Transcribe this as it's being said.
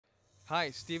Hi,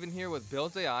 Steven here with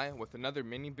Builds AI with another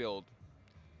mini build.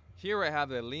 Here I have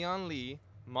the LIAN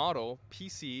model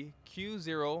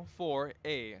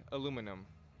PC-Q04A aluminum.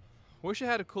 Wish I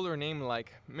had a cooler name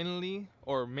like Minli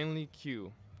or Minli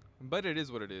Q, but it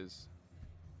is what it is.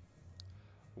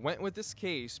 Went with this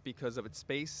case because of its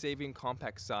space-saving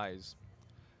compact size.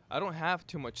 I don't have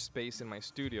too much space in my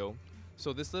studio,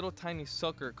 so this little tiny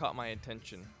sucker caught my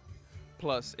attention.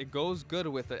 Plus, it goes good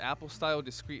with the Apple-style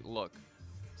discreet look,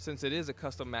 since it is a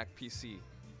custom Mac PC.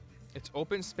 Its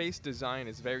open space design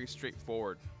is very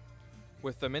straightforward,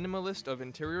 with the minimalist of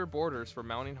interior borders for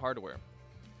mounting hardware.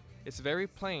 It's very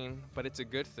plain, but it's a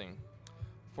good thing.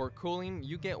 For cooling,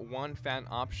 you get one fan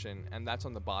option, and that's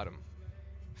on the bottom.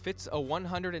 Fits a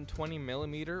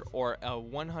 120mm or a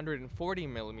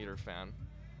 140mm fan.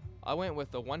 I went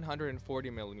with a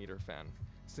 140mm fan,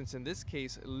 since in this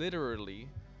case, literally,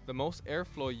 the most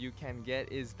airflow you can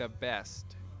get is the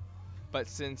best. But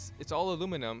since it's all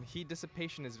aluminum, heat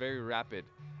dissipation is very rapid.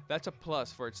 That's a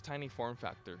plus for its tiny form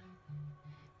factor.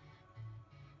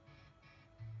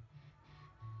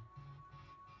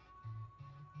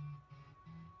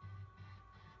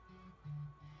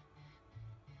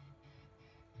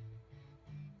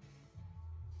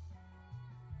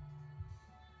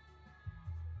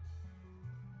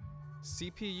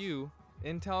 CPU,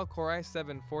 Intel Core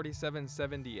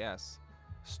i7-4770S.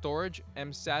 Storage,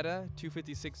 SATA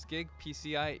 256GB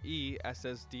PCIe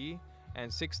SSD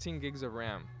and 16 gigs of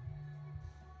RAM.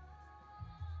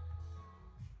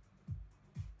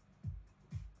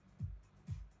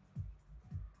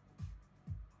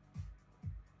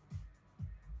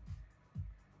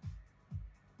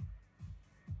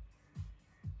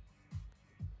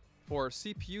 For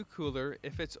CPU cooler,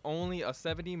 if it's only a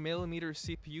 70mm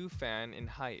CPU fan in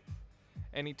height.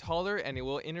 Any taller and it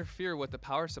will interfere with the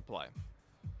power supply.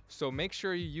 So make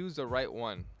sure you use the right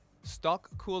one. Stock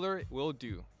cooler will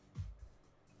do.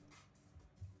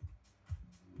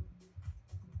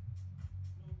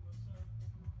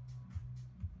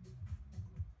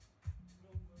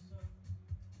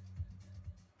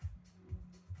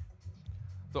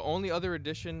 The only other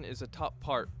addition is the top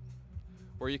part,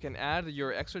 where you can add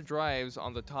your extra drives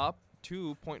on the top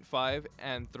 2.5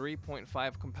 and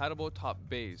 3.5 compatible top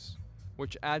bays,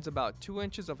 which adds about 2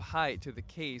 inches of height to the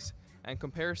case and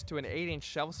compares to an 8-inch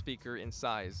shelf speaker in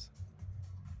size.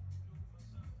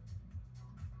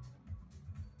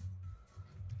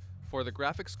 For the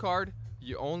graphics card,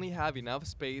 you only have enough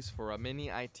space for a mini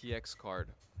ITX card.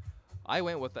 I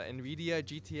went with the NVIDIA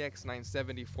GTX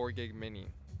 970 4GB mini.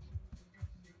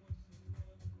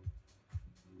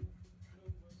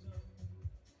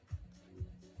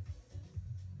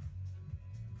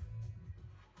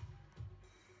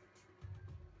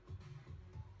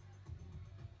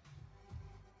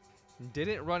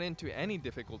 Didn't run into any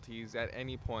difficulties at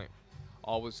any point.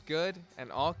 All was good, and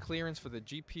all clearance for the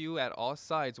GPU at all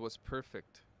sides was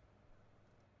perfect.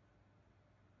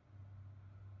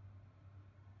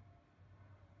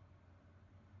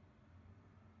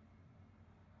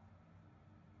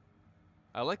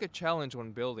 I like a challenge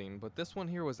when building, but this one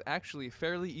here was actually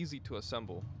fairly easy to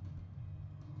assemble.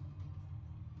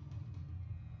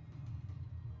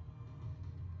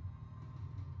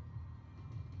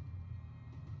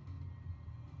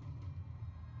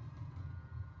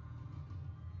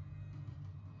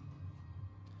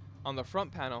 On the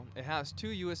front panel, it has two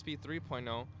USB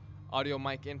 3.0 audio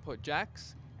mic input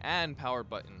jacks and power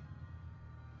button.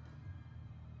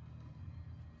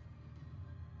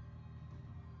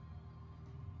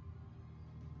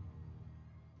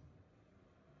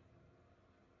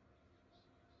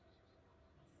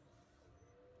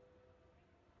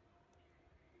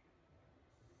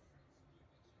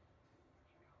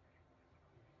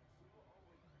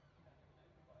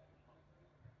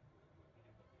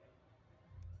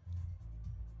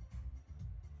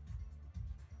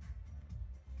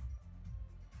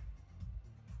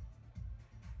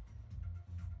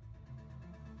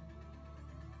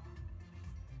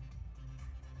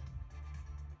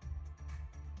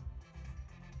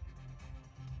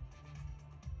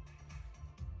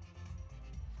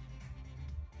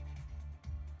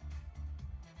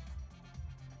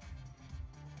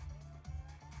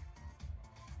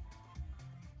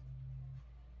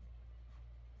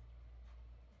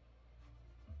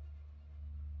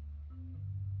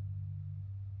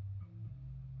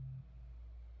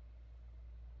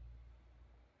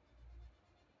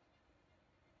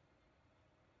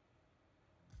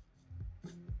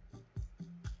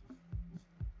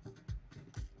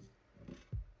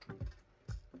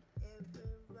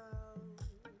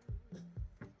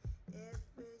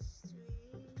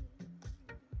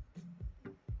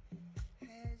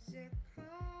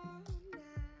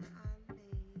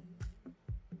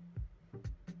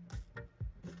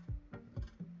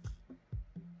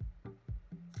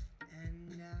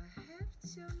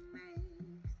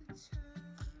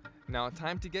 Now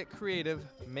time to get creative,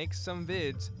 make some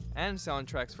vids, and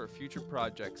soundtracks for future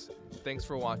projects. Thanks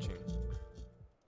for watching.